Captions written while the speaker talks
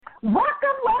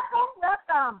Welcome, welcome,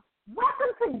 welcome.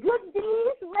 Welcome to Good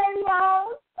Deeds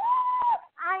Radio.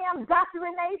 I am Dr.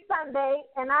 Renee Sunday,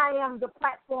 and I am the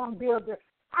platform builder.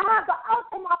 I have the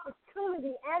awesome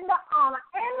opportunity and the honor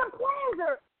and the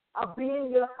pleasure of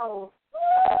being your host.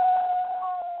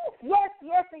 Yes,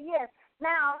 yes, and yes.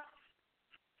 Now,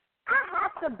 I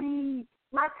have to be,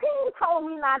 my team told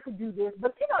me not to do this,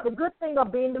 but you know the good thing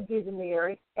of being the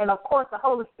visionary, and of course the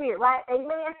Holy Spirit, right?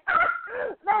 Amen.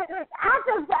 I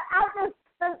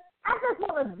just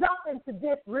want to jump into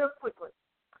this real quickly.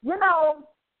 You know,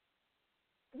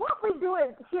 what we do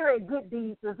here at Good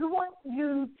Deeds is we want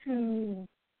you to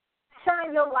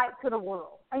shine your light to the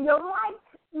world. And your light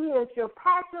is your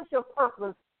passions, your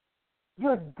purpose,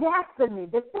 your destiny,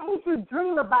 the things you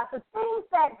dream about, the things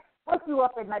that wake you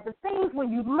up at night, the things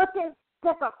when you look at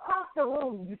just across the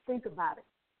room, you think about it.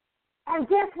 And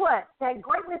guess what? That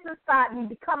greatness inside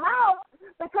needs to come out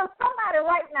because somebody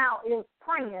right now is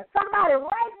praying. Somebody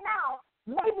right now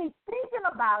may be thinking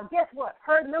about, guess what,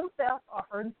 hurting themselves or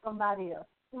hurting somebody else.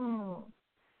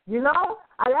 You know,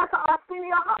 that's an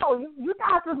Arsenio Hall. You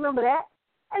guys remember that.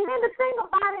 And then the thing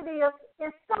about it is,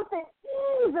 it's something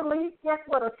easily, guess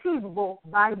what, achievable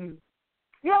by you.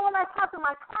 You know, when I talk to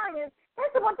my clients, they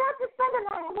say, well, Dr. Sunday,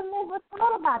 I haven't never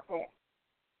thought about that.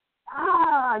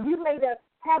 You may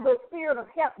have the spirit of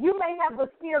help. You may have the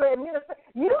spirit of administration.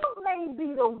 You may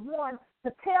be the one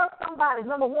to tell somebody,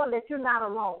 number one, that you're not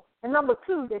alone, and number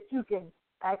two, that you can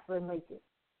actually make it.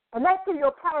 And that's through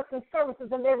your products and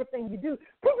services and everything you do.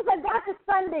 People say, Dr.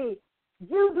 Sunday,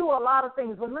 you do a lot of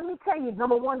things. But let me tell you,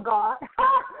 number one, God.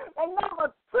 And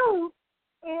number two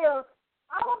is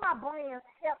all of my brands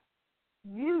help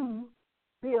you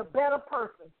be a better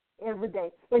person every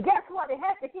day. But guess what? It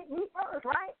has to hit me first,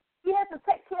 right? He has to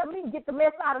take care of me and get the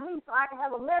mess out of me so I can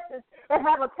have a message and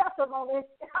have a testimony.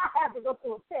 I have to go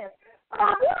through a test. But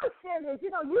I want to share this.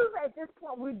 You know, usually at this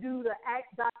point we do the Ask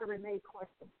Dr. Renee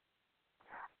question.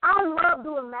 I love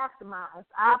doing masterminds.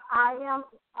 I am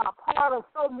a part of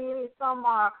so many. Some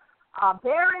are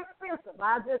very expensive.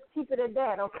 I just keep it at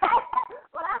that, okay?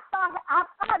 But I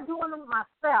started doing them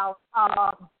myself.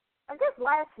 I guess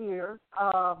last year,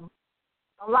 a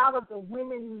lot of the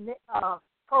women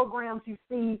programs you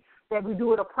see that we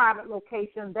do at a private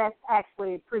location, that's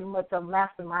actually pretty much a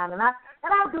mastermind. And I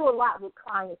do a lot with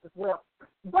clients as well.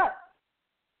 But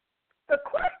the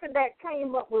question that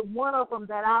came up with one of them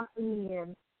that I'm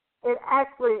in, it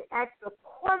actually asked a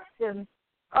question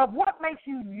of what makes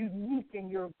you unique in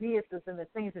your business and the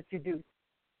things that you do.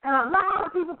 And a lot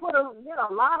of people put a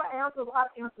lot of answers.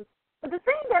 But the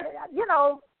thing that,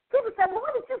 people say, well,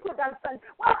 what did you put down?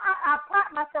 Well, I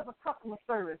pride myself in customer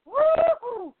service.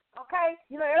 Woo-hoo! Okay?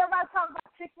 Everybody talks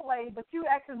about Chick-fil-A, but you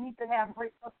actually need to have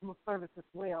great customer service as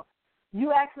well.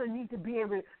 You actually need to be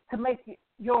able to make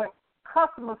your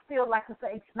customers feel like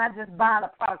it's not just buying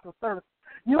a product or service.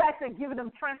 You actually giving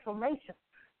them transformation,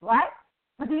 right?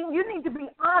 But then you need to be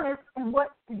honest in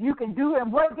what you can do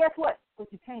and guess what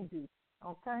you can't do,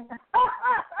 okay?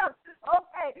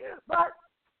 Okay, but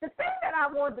the thing that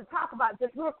I wanted to talk about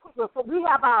just real quickly, so we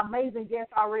have our amazing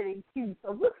guests already in queue.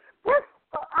 So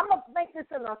I'm going to make this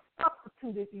in a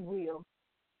substitute, if you will,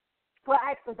 for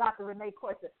actually Dr. Renee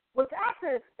question, which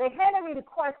actually they handed me the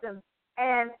question,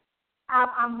 and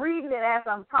I'm reading it as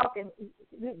I'm talking.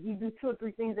 You do two or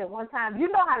three things at one time. You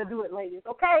know how to do it, ladies,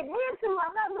 okay? Me too.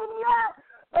 I'm not leaving you out.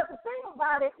 But the thing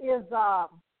about it is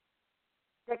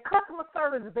that customer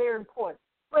service is very important.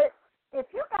 But if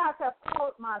you guys have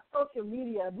followed my social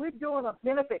media, we're doing a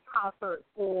benefit concert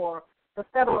for the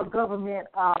federal government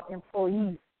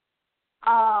employees.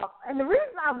 And the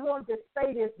reason I wanted to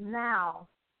say this now,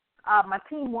 my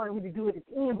team wanted me to do it at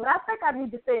the end, but I think I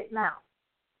need to say it now.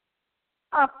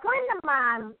 A friend of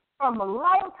mine from a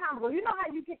long time ago, you know how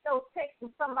you get those texts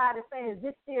from somebody saying, is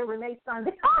this still Renee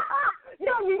Sunday? You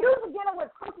usually get them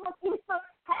with Christmas, Easter,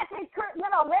 Happy Christmas,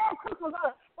 Merry Christmas.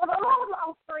 Well, a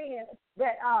long friend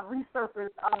that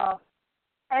resurfaced,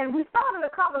 and we started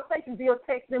a conversation via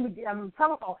text, then we did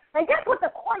telephone. And guess what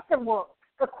the question was?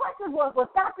 The question was,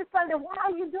 Dr. Sunday, why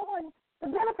are you doing the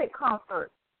benefit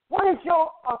concert? What is your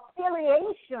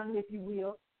affiliation, if you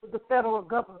will, with the federal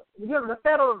government, the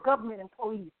federal government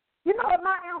employees? You know what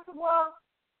my answer was?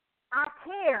 I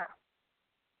care.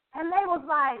 And they was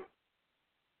like,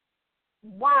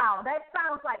 wow, that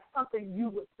sounds like something you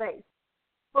would say.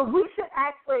 But we should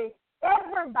actually,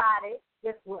 everybody,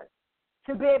 guess what,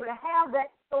 should be able to have that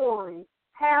story,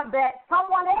 have that,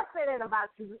 someone else said it about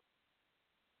you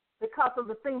because of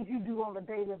the things you do on a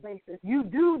daily basis. You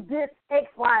do this X,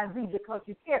 Y, and Z because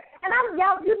you care. And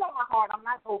y'all, you know my heart. I'm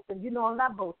not boasting. I'm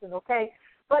not boasting, okay?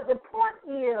 But the point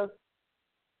is,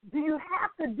 do you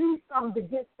have to do something to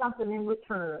get something in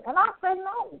return? And I say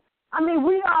no. I mean,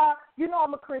 we are,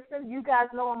 I'm a Christian. You guys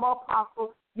know I'm an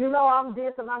apostle. I'm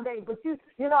this and I'm that. But,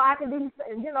 I can do,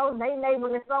 Nene,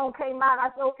 when the song came out, I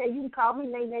said, okay, you can call me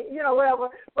Nene, whatever.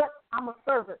 But I'm a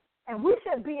servant. And we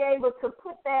should be able to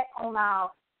put that on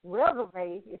our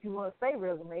resume, if you want to say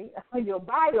resume, your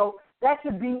bio. That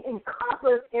should be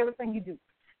encompass everything you do.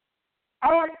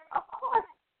 And, of course,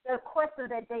 the question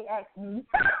that they asked me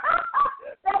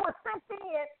that was sent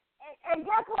in, and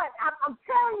guess what? I'm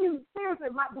telling you, seriously,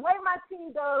 the way my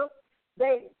team does,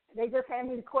 they just hand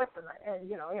me the question. And,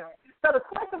 So the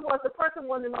question was, the person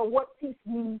wanted to know what keeps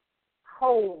me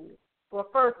whole. Well,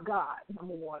 first, God,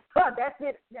 number one. That's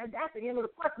it. That's the end of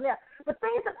the question there. The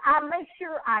things that I make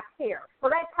sure I care. So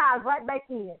that ties right back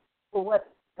in for what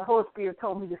the Holy Spirit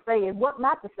told me to say and what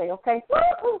not to say, okay?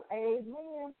 Woo-hoo.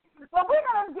 Amen. But we're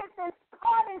going to get this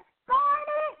party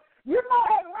started.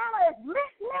 Atlanta is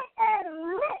lit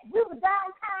and lit. We were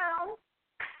downtown.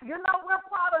 We're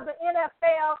part of the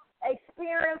NFL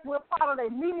experience. We're part of the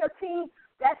media team.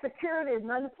 That security is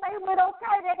nothing to play with,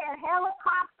 okay? They had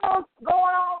helicopters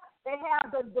going on. They have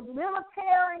the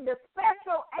military, the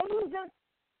special agents,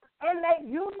 and they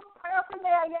use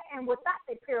paraphernalia and without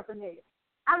their paraphernalia.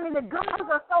 I mean, the guns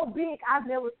are so big, I've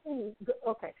never seen.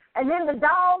 Okay. And then the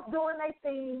dogs doing their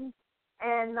thing,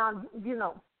 and,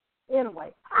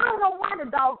 anyway. I don't know why the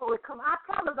dogs always come. I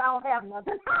promise I don't have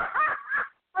nothing.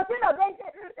 But,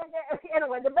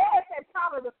 anyway, the man said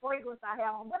probably the fragrance I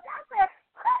have on. But I said,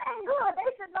 that ain't good. They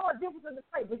should know a difference in the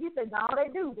place. But he said, no, they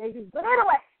do. But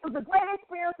anyway, it was a great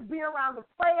experience to be around the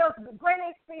players. It was a great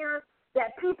experience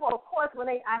that people, of course,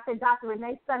 I said Dr.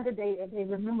 Renee Sunday, they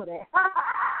remember that.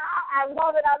 I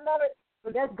love it.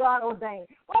 But that's God ordained.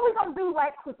 What we're going to do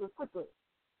right quickly.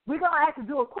 We're going to actually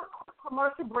do a quick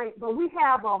commercial break, but we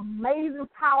have an amazing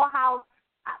powerhouse.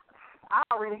 I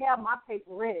already have my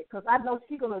paper ready because I know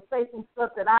she's going to say some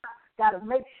stuff that I got to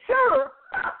make sure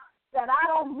that I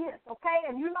don't miss, okay?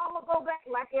 And I'm going to go back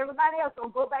like everybody else.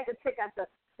 I'm going to go back and check out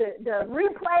the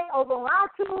replay over on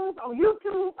iTunes, on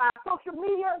YouTube, our social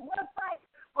media website.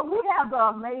 But we have the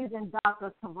amazing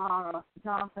Dr. Tavara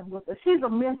Johnson with us. She's a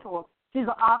mentor. She's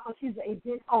an author. She's an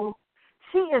event host.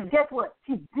 She is, guess what?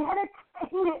 She's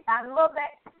dedicated, I love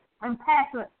that, and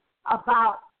passionate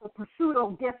about the pursuit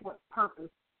of, guess what,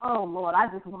 purpose. Oh, Lord, I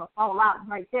just want to fall out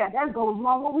right there. That goes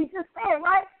along with what we just said,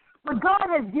 right? But God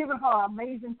has given her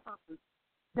amazing purpose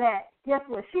that, guess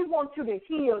what, she wants you to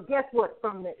heal, guess what,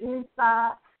 from the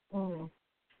inside and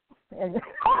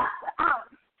out.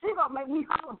 She's going to make me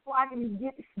holler before I can even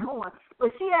get going.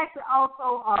 But she actually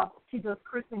also, she does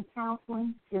Christian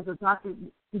counseling. She has a doctorate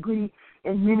degree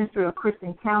in ministry of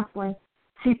Christian counseling.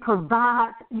 She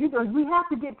provides, we have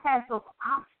to get past those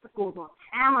obstacles or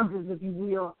challenges, if you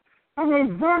will, and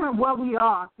examine where we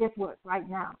are, guess what, right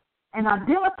now, and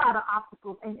identify the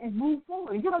obstacles and move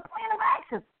forward. You're a plan of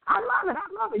action. I love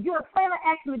it. You're a plan of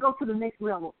action to go to the next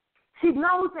level. She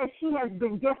knows that she has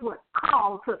been, guess what,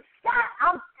 called to, God,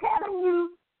 I'm telling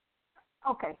you,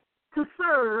 okay, to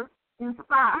serve,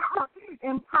 inspire,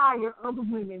 empower other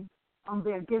women on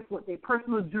their, guess what, their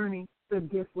personal journey to,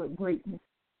 guess what, greatness.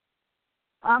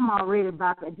 I'm already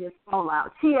about to just fall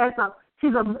out. She does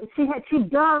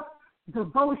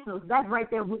devotionals. That's right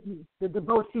there with me. The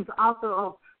devotion. She's the author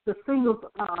of the singles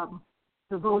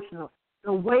devotional,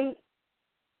 The Weight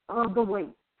of the Weight.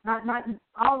 Not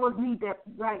all of us need that,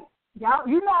 right? Y'all,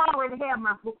 I already have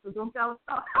my book, so don't y'all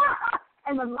stop.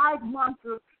 And the life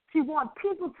mantra. She wants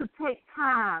people to take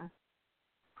time.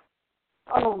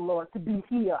 Oh Lord, to be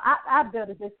here.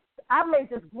 I may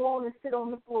just go on and sit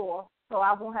on the floor so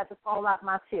I won't have to fall out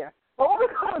my chair. But what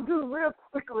we're going to do real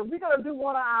quickly, we're going to do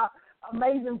one of our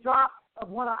amazing drops of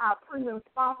one of our premium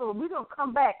sponsors. We're going to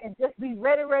come back and just be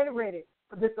ready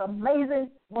for this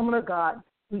amazing woman of God.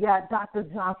 We got Dr.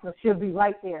 Johnson. She'll be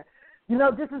right there.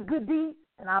 This is Good Deeds,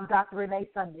 and I'm Dr. Renee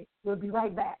Sunday. We'll be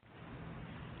right back.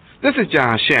 This is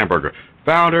John Schamberger,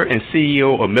 founder and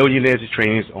CEO of Millionaires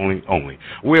Trainings Only.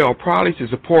 We are proud to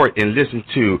support and listen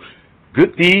to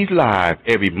Good Deeds Live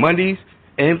every Mondays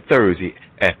and Thursday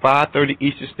at 5:30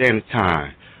 Eastern Standard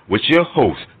Time with your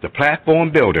host, the platform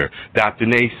builder, Dr.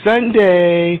 Nate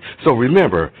Sunday. So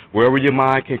remember, wherever your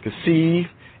mind can conceive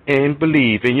and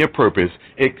believe in your purpose,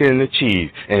 it can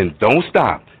achieve. And don't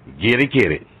stop. Get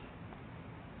it.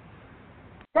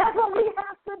 That's what we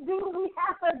have to do. We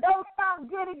have to don't stop,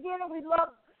 get it. We love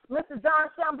Mr. John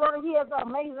Schamberger. He has an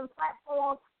amazing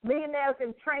platform, Millionaires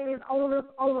and Trainings Owners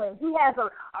Only. He has a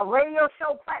radio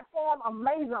show platform,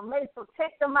 amazing. So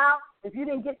check them out. If you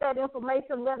didn't get that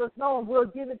information, let us know and we'll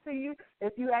give it to you.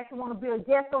 If you actually want to be a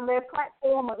guest on their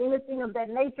platform or anything of that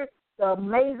nature, the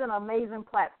amazing, amazing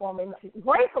platform, and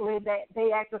gratefully that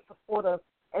they actually support us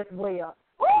as well.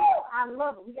 Woo! I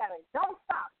love it. We got to don't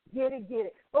stop. Get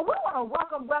it. But we want to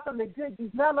welcome the good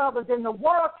deeds, none other than the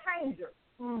world changer.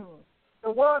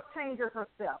 The world changer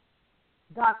herself,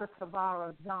 Dr.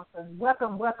 Tavara Johnson.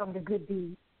 Welcome to Good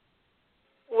Deeds.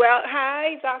 Well,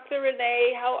 hi, Dr.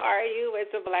 Renee. How are you?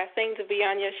 It's a blessing to be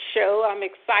on your show. I'm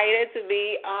excited to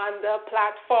be on the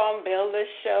Platform Builder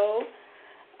Show,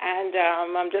 and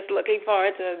I'm just looking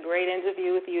forward to a great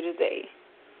interview with you today.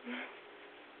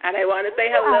 And I want to say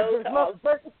hello to all.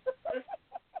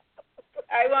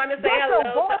 I want to say hello.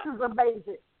 Your voice is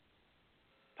amazing.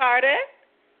 Pardon?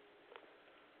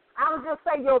 I was just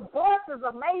saying your voice is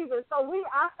amazing. So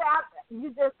I thought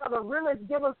you just going to really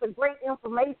give us the great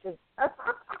information.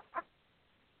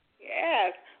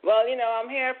 Yes. Well, I'm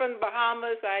here from the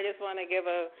Bahamas. So I just want to give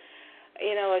a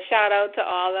shout out to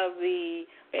all of the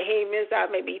Bahamians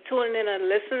that may be tuning in and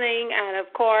listening. And,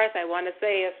 of course, I want to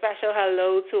say a special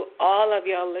hello to all of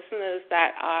your listeners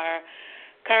that are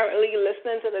currently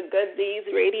listening to the Good Deeds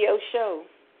radio show.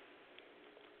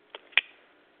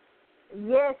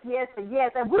 Yes.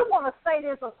 And we want to say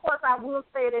this. Of course, I will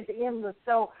say it at the end of the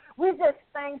show. We just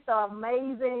thank the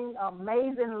amazing,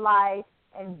 amazing life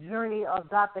and journey of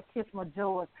Dr. Kishma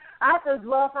George. I just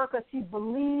love her because she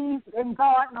believes in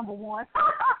God, number one.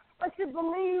 But she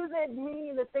believes in me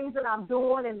and the things that I'm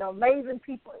doing and the amazing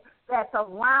people that's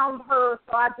around her.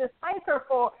 So I just thank her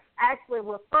for actually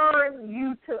referring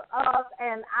you to us.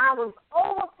 And I was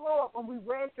overflowed when we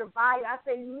read your bio. I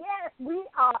said, yes, we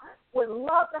would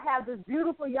love to have this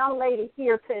beautiful young lady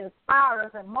here to inspire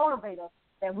us and motivate us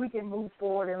that we can move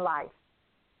forward in life.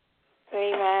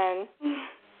 Amen.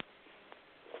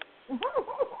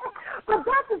 But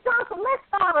Dr. Johnson, let's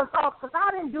start us off because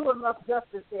I didn't do enough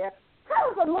justice there.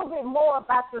 Tell us a little bit more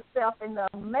about yourself and the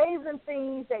amazing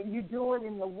things that you're doing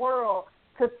in the world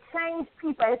to change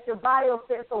people, as your bio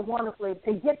said so wonderfully,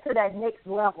 to get to that next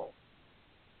level.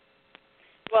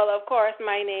 Well, of course,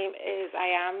 I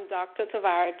am Dr.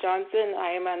 Tavara Johnson.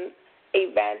 I am an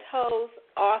event host,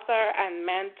 author, and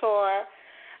mentor.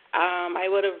 I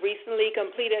would have recently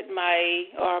completed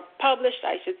published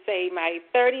my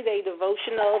 30-day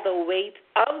devotional, The Weight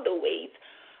of the Weight,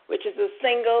 which is a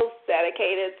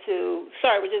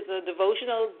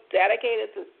devotional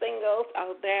dedicated to singles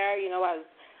out there.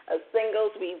 As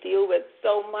singles, we deal with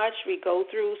so much, we go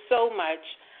through so much,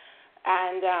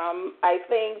 and I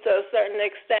think to a certain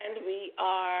extent we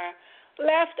are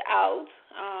left out.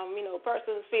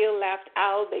 Persons feel left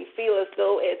out. They feel as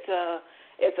though it's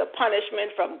a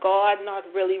punishment from God, not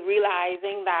really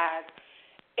realizing that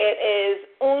it is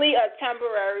only a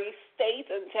temporary state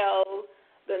until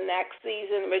the next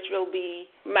season, which will be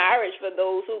marriage for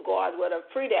those who God would have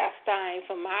predestined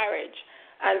for marriage.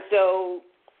 And so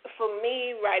for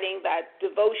me, writing that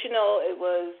devotional,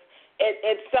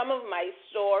 it's some of my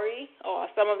story or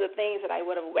some of the things that I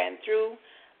would have went through.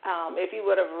 If you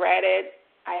would have read it,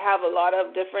 I have a lot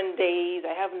of different days.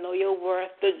 I have Know Your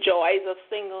Worth, the joys of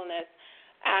singleness.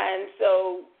 And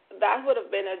so that would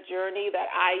have been a journey that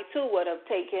I, too, would have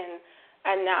taken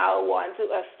and now want to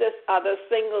assist other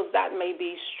singles that may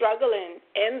be struggling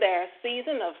in their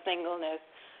season of singleness,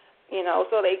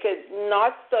 so they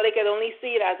could only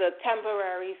see it as a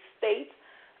temporary state,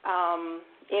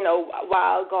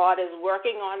 while God is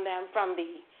working on them from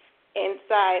the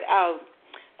inside out.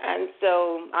 And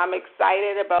so I'm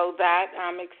excited about that.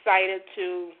 I'm excited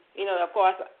to, of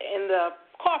course, in the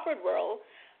corporate world,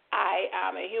 I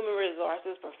am a human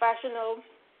resources professional.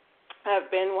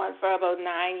 I've been one for about 9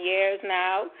 years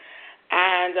now.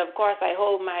 And, of course, I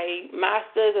hold my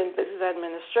master's in business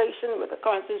administration with a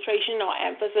concentration or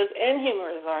emphasis in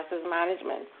human resources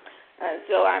management. And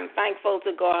so I'm thankful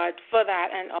to God for that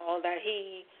and all that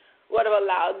He would have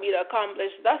allowed me to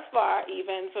accomplish thus far,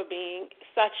 even for being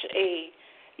such a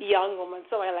young woman,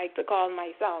 so I like to call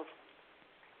myself.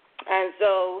 And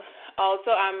so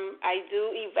also I do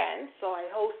events, so I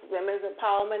host women's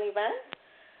empowerment events.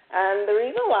 And the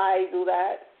reason why I do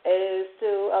that is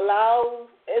to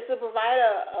provide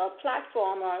a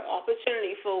platform or an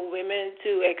opportunity for women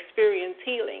to experience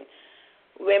healing.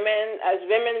 As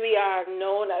women, we are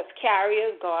known as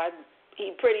carriers. God,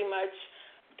 He pretty much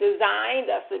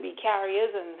designed us to be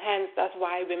carriers, and hence that's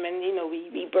why women,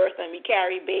 we birth and we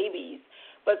carry babies.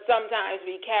 But sometimes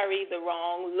we carry the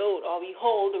wrong load or we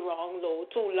hold the wrong load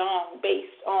too long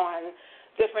based on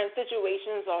different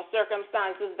situations or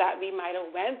circumstances that we might have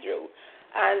went through.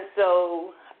 And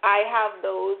so I have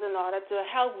those in order to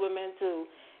help women to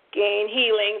gain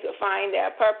healing, to find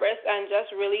their purpose, and just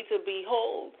really to be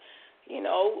whole.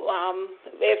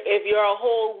 If you're a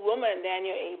whole woman, then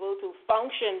you're able to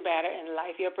function better in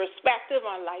life. Your perspective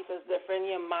on life is different.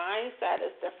 Your mindset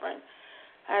is different.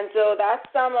 And so that's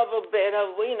some of a bit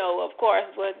of, of course,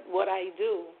 what I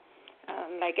do.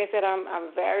 Like I said,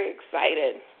 I'm very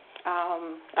excited.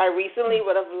 I recently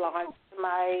would have launched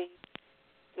my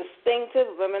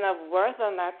Distinctive Women of Worth,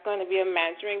 and that's going to be a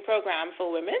mentoring program for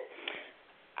women.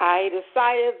 I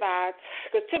decided that,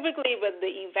 because typically with the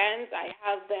events, I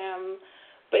have them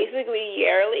basically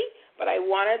yearly, but I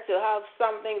wanted to have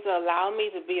something to allow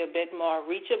me to be a bit more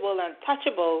reachable and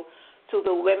touchable to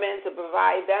the women, to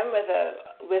provide them with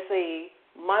a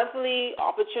monthly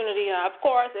opportunity. And of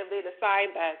course, if they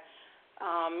decide that,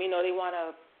 they want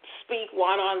to speak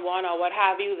one-on-one or what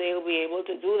have you, they'll be able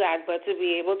to do that, but to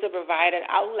be able to provide an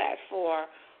outlet for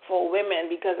women,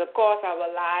 because, of course, our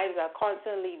lives are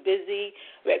constantly busy.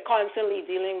 We're constantly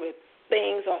dealing with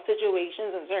things or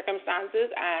situations and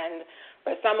circumstances, and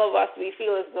for some of us, we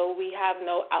feel as though we have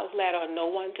no outlet or no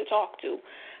one to talk to.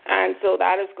 And so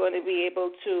that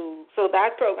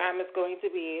program is going to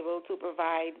be able to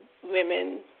provide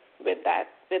women with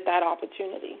that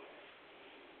opportunity.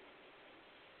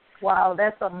 Wow,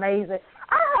 that's amazing.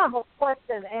 I have a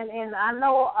question, and I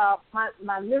know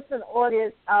my listening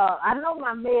audience, I know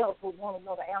my males would want to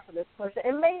know the answer to this question.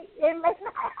 It may not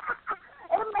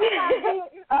be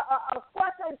a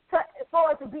question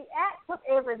for it to be asked, because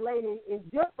every lady is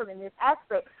different in this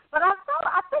aspect. But I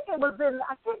think it was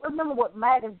I can't remember what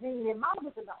magazine, it might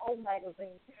have been in the old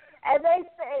magazine, and they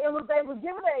were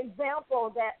giving an example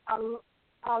that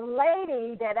a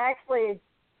lady that actually,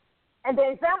 and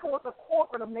the example was a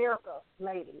corporate America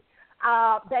lady,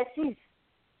 that she's,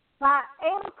 by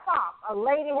 8 o'clock, a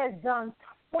lady has done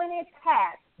 20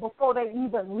 tasks before they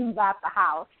even leave out the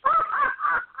house.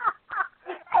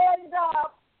 and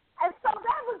so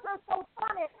that was just so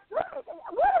funny.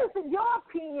 What is your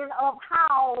opinion of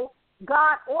how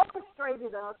God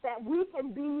orchestrated us that we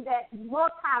can be that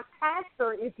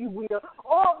multitasker, if you will,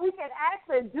 or we can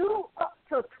actually do up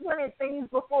to 20 things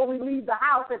before we leave the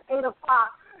house at 8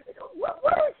 o'clock?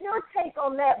 What is your take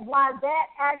on that? Why that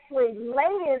actually,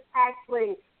 ladies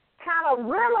actually kind of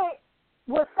really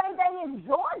would say they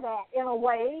enjoy that in a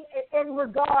way, in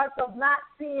regards of not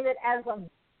seeing it as a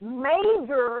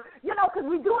major, because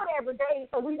we do it every day,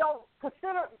 so we don't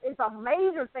consider it's a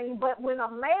major thing. But when a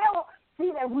male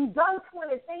see that we've done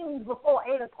 20 things before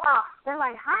 8 o'clock, they're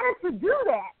like, how did you do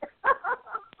that?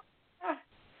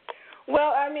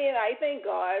 Well, I think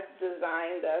God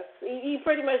designed us. He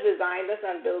pretty much designed us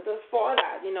and built us for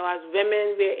that. As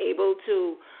women, we're able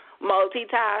to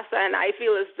multitask, and I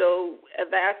feel as though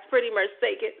that's pretty much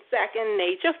second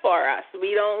nature for us.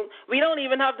 We don't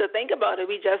even have to think about it.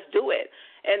 We just do it.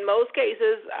 In most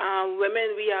cases,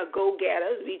 women, we are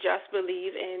go-getters. We just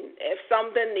believe in, if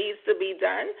something needs to be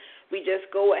done, we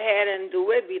just go ahead and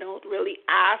do it. We don't really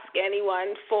ask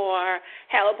anyone for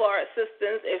help or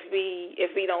assistance if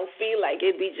we don't feel like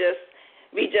it. We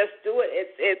just do it.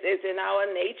 It's in our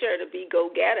nature to be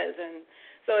go-getters, and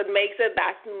so it makes it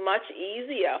that much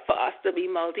easier for us to be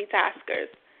multitaskers.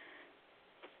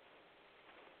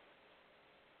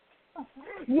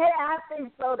 Yeah, I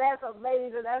think so. That's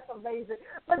amazing.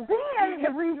 But then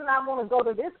the reason I want to go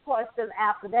to this question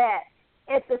after that,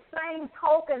 at the same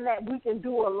token that we can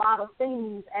do a lot of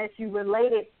things, as you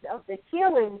related of the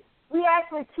healing, we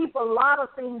actually keep a lot of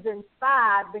things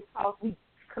inside because we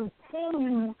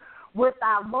continue with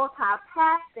our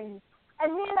multitasking.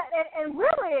 And then, and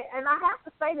really, and I have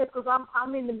to say this because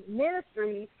I'm in the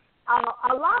ministry.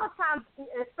 A lot of times,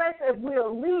 especially if we're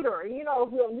a leader, if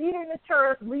we're a leader in the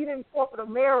church, leader in corporate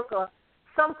America,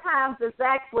 sometimes it's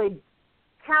actually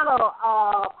kind of,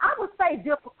 I would say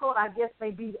difficult, I guess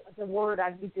may be the word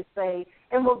I need to say,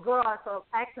 in regards of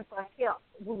asking for help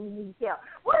when we need help.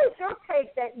 What is your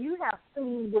take that you have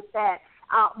seen with that,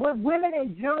 with women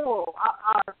in general?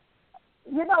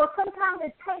 Sometimes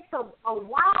it takes a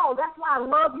while. That's why I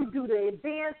love you do the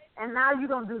events, and now you're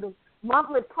going to do the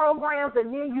monthly programs,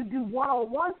 and then you do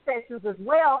one-on-one sessions as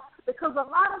well, because a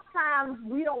lot of times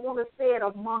we don't want to say it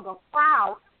among a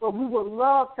crowd, but we would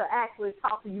love to actually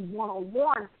talk to you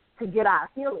one-on-one to get our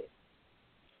healing.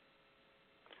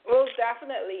 Well,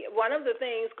 definitely. One of the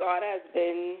things God has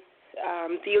been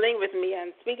dealing with me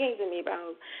and speaking to me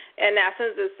about, in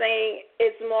essence, is saying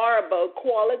it's more about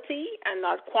quality and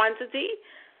not quantity.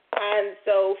 And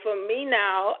so for me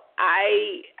now,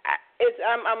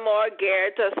 I'm more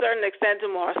geared to a certain extent to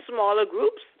more smaller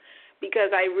groups,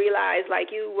 because I realize,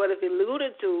 like you would have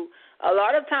alluded to, a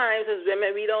lot of times as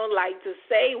women we don't like to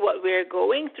say what we're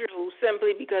going through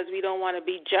simply because we don't want to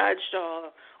be judged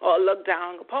or looked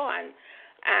down upon.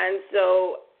 And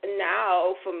so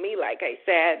now, for me, like I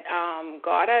said,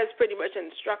 God has pretty much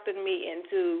instructed me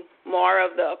into more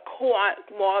of the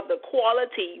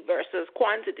quality versus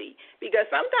quantity. Because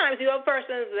sometimes you have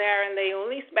persons there and they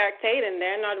only spectate and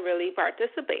they're not really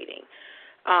participating.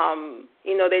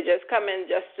 They just come in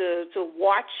just to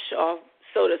watch, or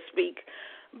so to speak.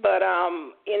 But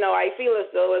I feel as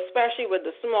though, especially with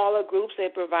the smaller groups,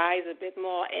 it provides a bit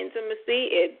more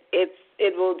intimacy.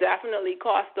 It will definitely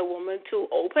cause the woman to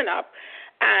open up.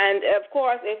 And, of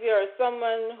course, if you're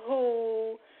someone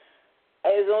who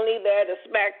is only there to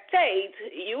spectate,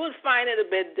 you would find it a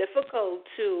bit difficult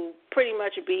to pretty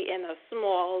much be in a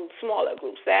smaller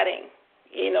group setting,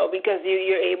 because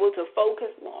you're able to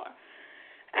focus more.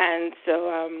 And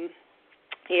so,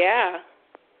 yeah.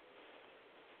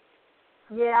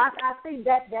 Yeah, I think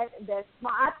that's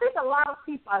smart. I think a lot of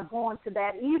people are going to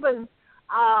that. Even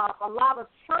a lot of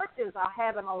churches are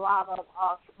having a lot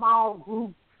of small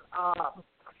groups.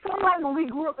 Sort of like when we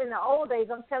grew up in the old days,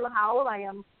 I'm telling how old I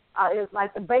am, it's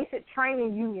like the basic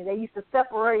training union. They used to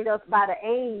separate us by the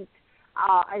age.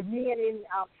 And then in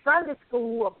Sunday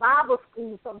school or Bible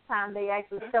school, sometimes they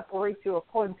actually separate you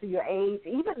according to your age.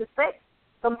 Even the sex,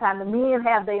 sometimes the men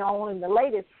have their own and the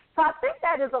ladies. So I think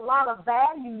that is a lot of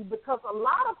value, because a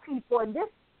lot of people, and this,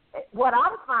 what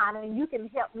I'm finding, and you can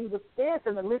help me with this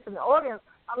and the listening audience,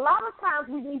 a lot of times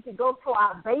we need to go to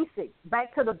our basics,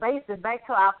 back to the basics, back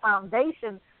to our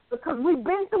foundation, because we've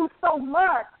been through so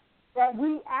much that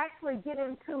we actually get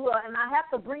into, and I have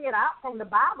to bring it out from the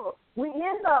Bible, we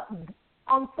end up,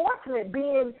 unfortunately,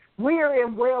 being weary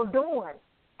and well-doing.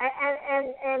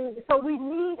 And so we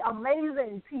need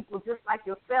amazing people just like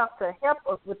yourself to help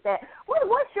us with that.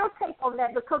 What's your take on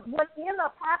that? Because what ends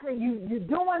up happening, you're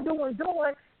doing,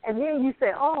 and then you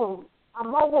say, oh,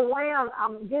 I'm overwhelmed,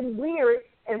 I'm getting weary,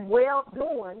 and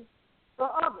well-doing for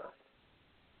others.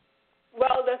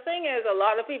 Well, the thing is, a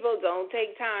lot of people don't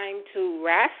take time to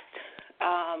rest.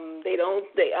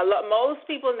 Most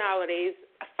people nowadays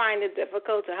find it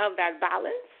difficult to have that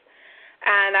balance.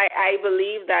 And I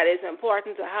believe that it's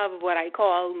important to have what I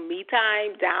call me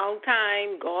time,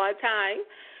 downtime, God time,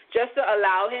 just to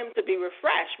allow him to be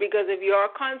refreshed. Because if you're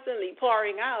constantly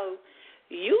pouring out,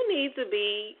 you need to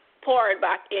be poured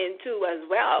back into as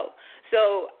well.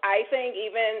 So I think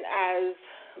even as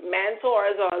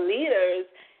mentors or leaders,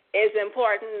 it's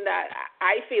important that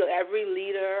I feel every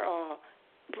leader or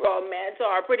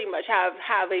mentor pretty much have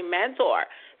a mentor.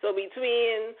 So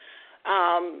between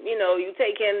you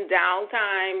taking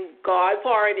downtime, God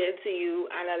pouring into you,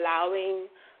 and allowing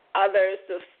others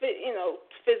to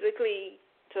physically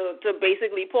to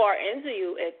basically pour into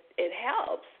you, it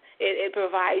helps. It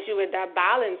provides you with that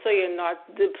balance, so you're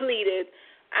not depleted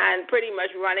and pretty much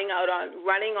running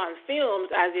on fumes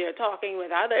as you're talking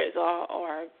with others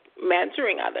or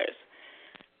mentoring others.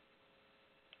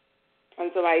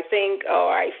 And so I think,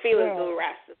 or I feel as though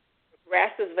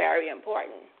rest is very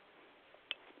important.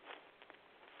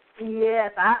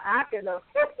 Yes, I can.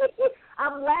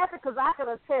 I'm laughing because I can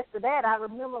attest to that. I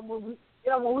remember when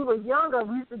we were younger,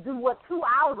 we used to do 2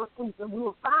 hours of sleep and we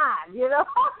were fine,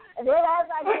 And then as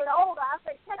I get older, I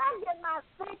say, can I get my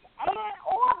 6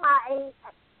 or my 8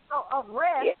 of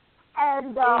rest? Yeah.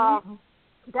 And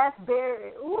that's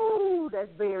very,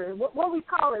 what we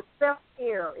call it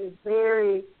self-care is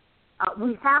very,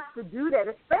 we have to do that,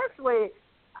 especially,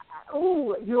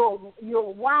 you're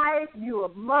a wife, you're a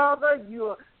mother,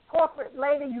 you're a corporate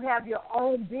lady, you have your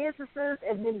own businesses,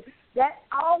 and then that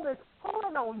all is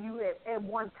pulling on you at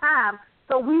one time.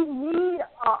 So we need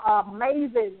an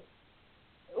amazing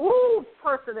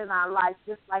person in our life,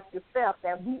 just like yourself,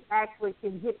 that we actually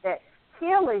can get that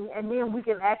healing, and then we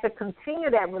can actually continue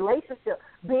that relationship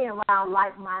being around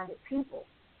like-minded people.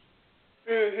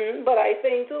 But I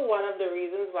think, too, one of the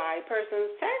reasons why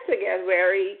persons tend to get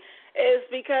weary is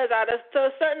because to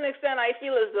a certain extent I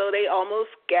feel as though they almost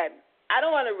get, I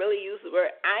don't want to really use the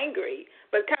word angry,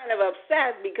 but kind of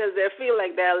upset because they feel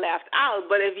like they're left out.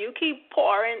 But if you keep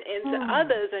pouring into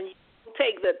others and you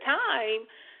take the time,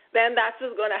 then that's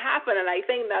what's going to happen. And I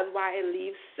think that's why it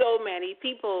leaves so many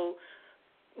people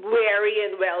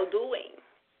weary and well-doing.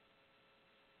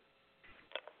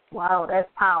 Wow, that's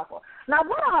powerful. Now,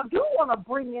 what I do want to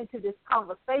bring into this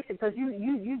conversation, because you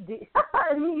did,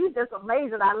 you just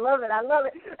amazing. I love it.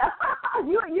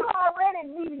 you already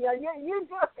media. You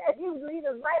lead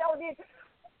us right on in.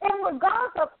 In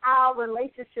regards of our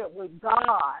relationship with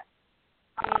God,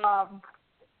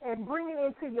 and bringing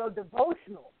it into your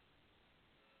devotional,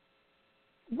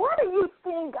 what do you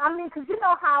think? I mean, because you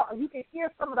know how you can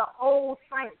hear some of the old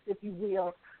saints, if you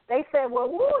will. They say, well,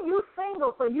 you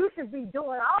single, so you should be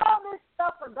doing all this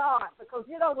stuff for God. God. Because,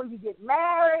 when you get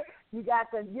married, you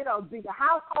got the, bigger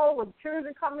household when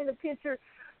children come in the picture.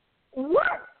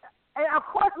 What? And, of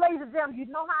course, ladies and gentlemen, you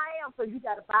know how I am, so you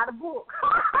got to buy the book.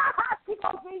 She's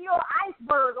going to give you an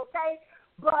iceberg, okay?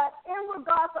 But in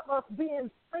regards to us being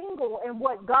single and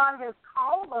what God has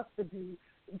called us to do,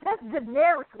 just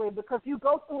generically, because you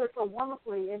go through it so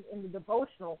wonderfully in the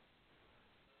devotional,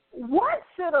 what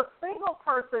should a single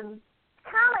person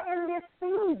kind of in this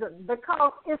season,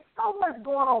 because it's so much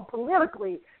going on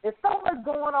politically, there's so much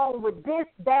going on with this,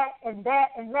 that, and that,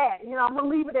 and that. I'm going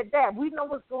to leave it at that. We know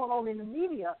what's going on in the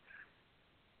media.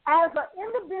 As an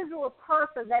individual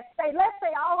person let's say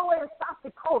all the way in South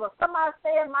Dakota, somebody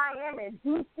stay in Miami,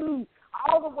 D.C.,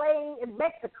 all the way in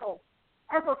Mexico,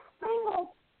 as a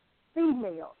single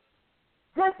female,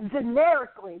 just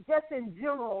generically, just in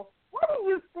general, what do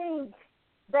you think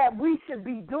that we should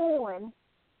be doing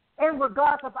in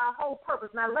regards of our whole purpose?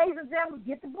 Now, ladies and gentlemen,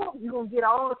 get the book. You're going to get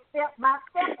all the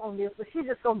step-by-step on this, but she's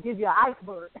just going to give you an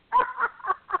iceberg.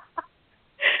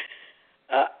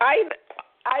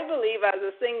 I believe as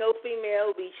a single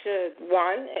female, we should,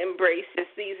 one, embrace the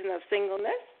season of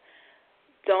singleness.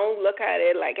 Don't look at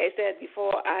it, like I said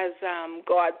before, as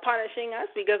God punishing us,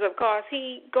 because, of course,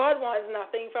 God wants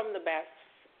nothing from the best.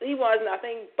 He wants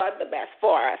nothing but the best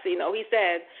for us. He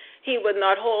said he would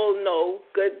not hold no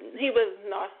good. He would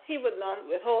not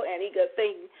withhold any good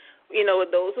thing,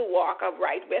 with those who walk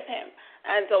upright with him.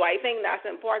 And so I think that's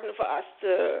important for us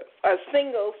as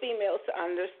single females, to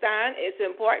understand. It's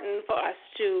important for us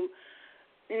to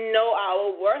know our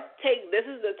worth. This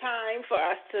is the time for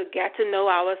us to get to know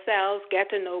ourselves, get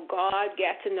to know God,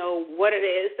 get to know what it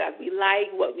is that we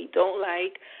like, what we don't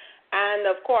like. And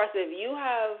of course, if you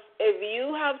have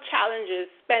challenges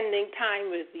spending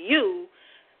time with you,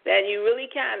 then you really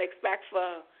can't expect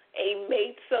for a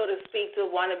mate, so to speak, to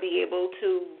want to be able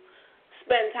to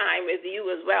spend time with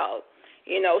you as well.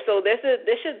 So this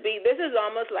is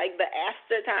almost like the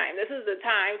Esther time. This is the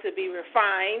time to be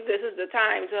refined. This is the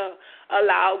time to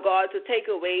allow God to take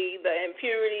away the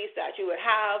impurities that you would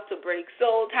have, to break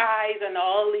soul ties and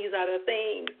all these other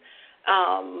things.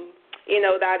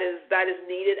 That is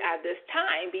needed at this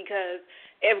time, because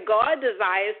if God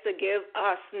desires to give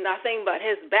us nothing but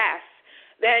his best,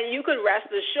 then you can rest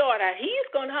assured that he's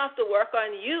going to have to work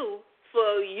on you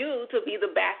for you to be the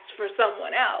best for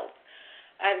someone else.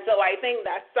 And so I think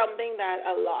that's something that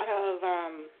a lot of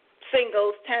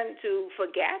singles tend to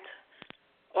forget,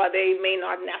 or they may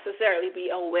not necessarily be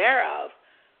aware of.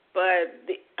 But,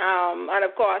 and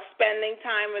of course, spending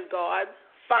time with God,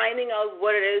 finding out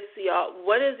what is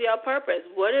your purpose,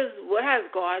 what has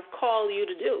God called you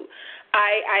to do.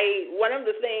 One of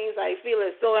the things I feel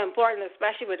is so important,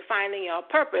 especially with finding your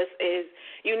purpose, is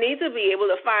you need to be able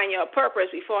to find your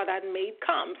purpose before that mate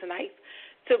comes. And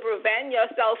to prevent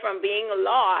yourself from being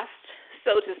lost,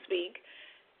 so to speak,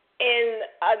 in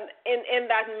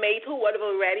that mate who would have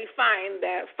already find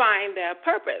their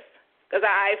purpose. Because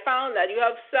I found that you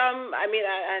have some,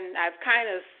 and I've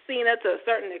kind of seen it to a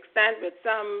certain extent with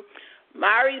some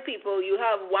married people. You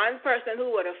have one person who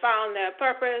would have found their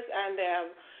purpose, and they're,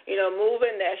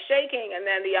 moving, they're shaking, and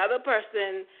then the other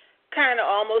person kind of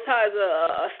almost has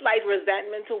a slight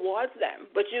resentment towards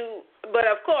them. But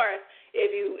of course,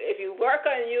 if you work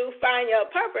on you, find your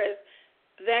purpose,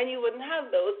 then you wouldn't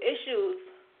have those issues,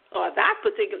 or that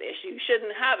particular issue. You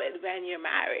shouldn't have it when you're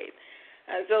married.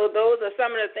 And so those are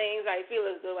some of the things I feel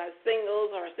as though as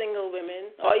singles or single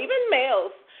women, or even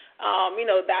males,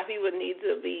 that we would need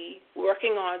to be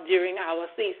working on during our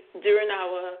season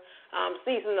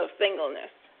of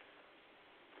singleness.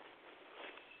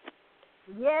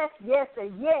 Yes,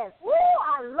 and yes. Woo!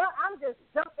 I'm just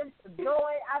jumping for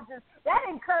joy. That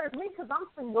encouraged me, because I'm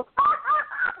single.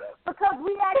 Because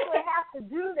we actually have to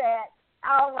do that.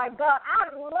 Oh my God, I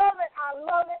love it.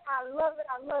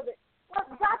 Well,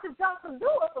 Dr. Johnson, do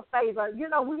us a favor.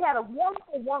 We had a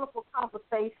wonderful, wonderful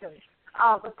conversation.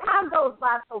 The time goes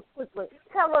by so quickly.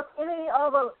 Tell us any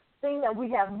other thing that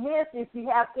we have missed. If you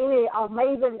have any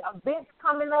amazing events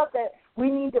coming up that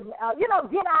we need to, get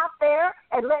out there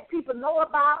and let people know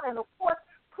about. And, of course,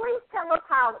 please tell us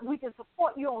how we can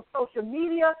support you on social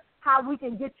media, how we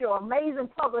can get your amazing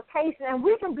publication, and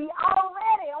we can be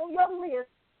already on your list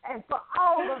and for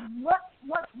all the much,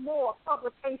 much more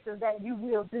publications that you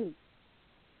will do.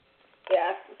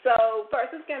 Yes, so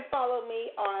persons can follow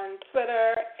me on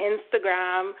Twitter,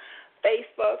 Instagram,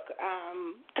 Facebook,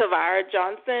 Tavara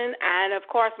Johnson, and, of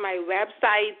course, my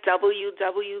website,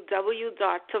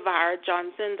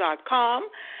 www.tavarajohnson.com.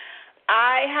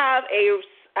 I have a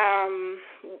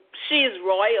She's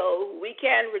Royal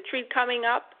weekend retreat coming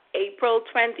up, April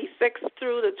 26th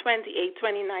through the 28th,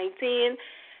 2019,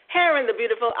 here in the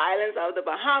beautiful islands of the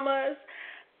Bahamas.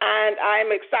 And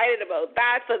I'm excited about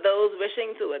that. For those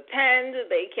wishing to attend,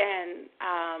 they can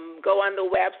go on the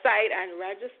website and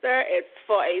register. It's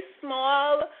for a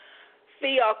small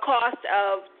fee or cost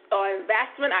of, or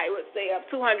investment, I would say, of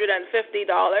 $250.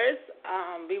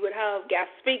 We would have guest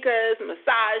speakers,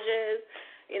 massages.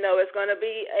 It's going to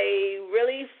be a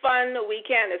really fun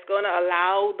weekend. It's going to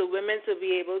allow the women to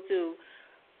be able to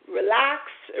relax,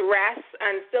 rest,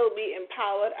 and still be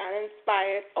empowered and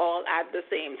inspired all at the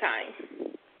same time.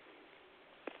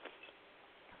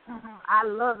 I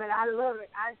love it. I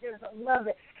just love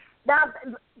it. Now,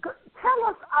 tell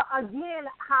us again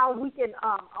how we can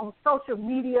on social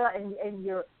media and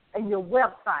your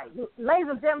website. Ladies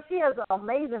and gentlemen, she has an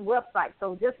amazing website.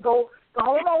 So just go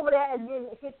on over there and then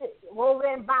go over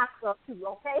there and buy stuff too.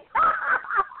 Okay.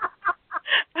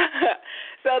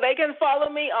 So they can follow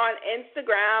me on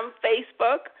Instagram,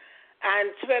 Facebook,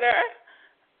 and Twitter.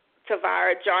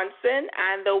 Tavara Johnson,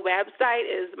 and the website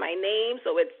is my name,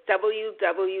 so it's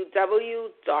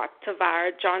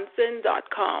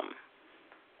www.tavarajohnson.com.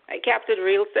 I kept it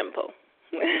real simple.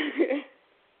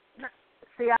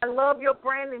 See, I love your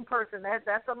branding person.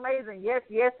 That's amazing. Yes,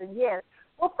 and yes.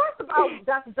 Well, first of all,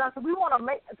 Dr. Johnson, we want to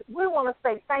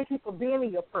say thank you for being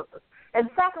in your purpose, and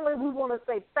secondly, we want to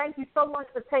say thank you so much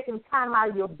for taking time out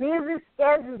of your busy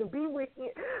schedule to be with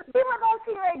us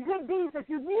here at Good Deeds. If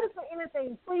you need us for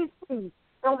anything, please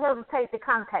don't hesitate to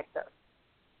contact us.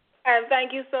 And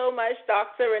thank you so much,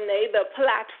 Dr. Renee, the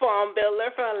platform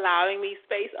builder, for allowing me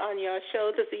space on your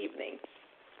show this evening.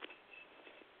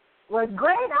 Well,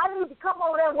 great. I need to come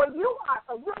over there where you are,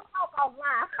 so we'll talk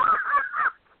offline.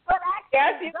 But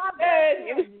actually, yes,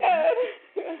 you should.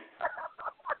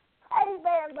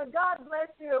 Amen. But God bless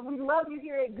you. We love you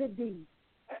here at Good Deeds.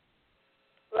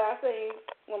 Blessings,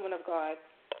 woman of God.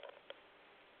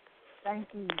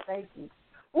 Thank you.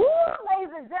 Ooh,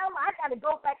 ladies and gentlemen, I got to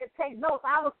go back and take notes.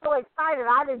 I was so excited.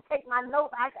 I didn't take my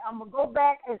notes. I'm going to go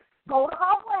back and go to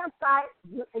her website.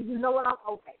 You know what? I'm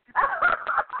okay.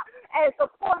 And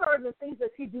support her in the things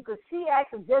that she do, because she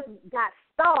actually just got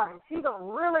started. She's going to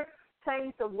really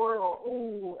change the world.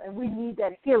 Ooh, and we need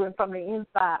that healing from the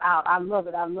inside out. I love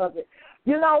it.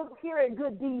 Here at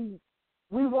Good Deeds,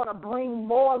 we want to bring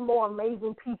more and more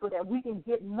amazing people that we can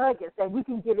get nuggets, that we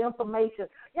can get information.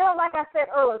 Like I said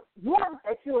earlier, one,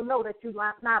 that you'll know that you're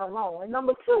not alone. And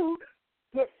number two,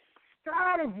 get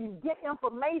strategy, get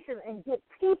information, and get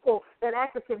people that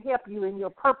actually can help you in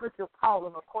your purpose, your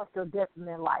calling, of course, your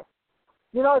destiny in life.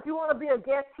 If you want to be a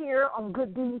guest here on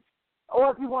Good Deeds,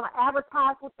 or if you want to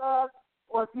advertise with us,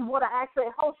 or if you want to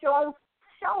actually host your own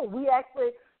show, we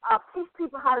actually teach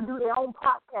people how to do their own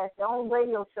podcast, their own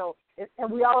radio show.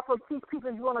 And we also teach people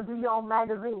if you want to do your own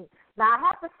magazine. Now, I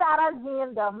have to shout out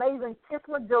again the amazing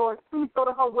Kisma George. Please go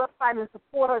to her website and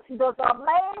support her. She does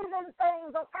amazing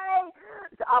things, okay?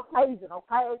 It's amazing,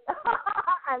 okay?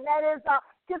 And that is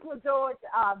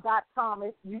KismaGeorge.com.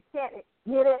 If you can't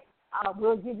get it,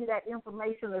 we'll give you that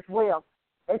information as well.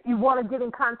 If you want to get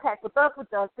in contact with us, with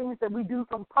the things that we do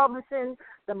from publishing,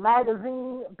 the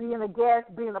magazine, being a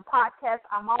guest, being a podcast,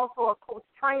 I'm also a coach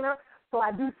trainer. So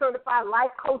I do certified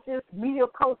life coaches, media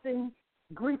coaching,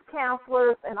 grief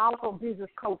counselors, and also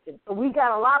business coaching. So we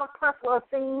got a lot of plethora of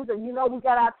things, and we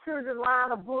got our children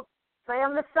line of books.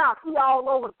 Family Shop, he all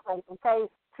over the place, okay?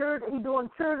 He doing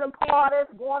children parties,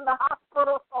 going to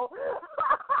hospital.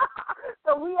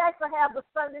 So we actually have the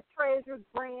Sunday Treasures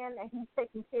brand, and he's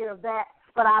taking care of that.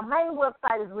 But our main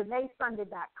website is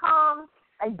reneesunday.com.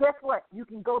 And guess what? You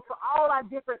can go to all our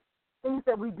different things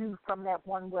that we do from that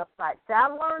one website. So I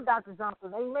learned, Dr.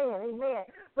 Johnson. Amen.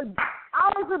 But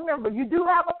always remember, you do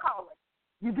have a calling.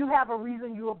 You do have a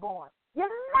reason you were born. You're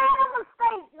not a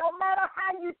mistake. No matter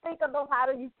how you think or no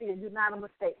matter how you feel, you're not a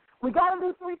mistake. We got to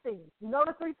do three things.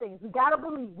 The three things. We got to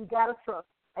believe. We got to trust.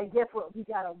 And guess what? We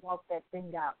got to walk that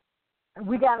thing out. And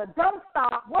we got to don't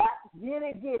stop. What? Get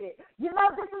it. This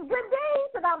is Good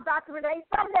Days, and I'm Dr. Renee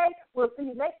Sunday. We'll see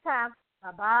you next time.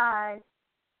 Bye-bye.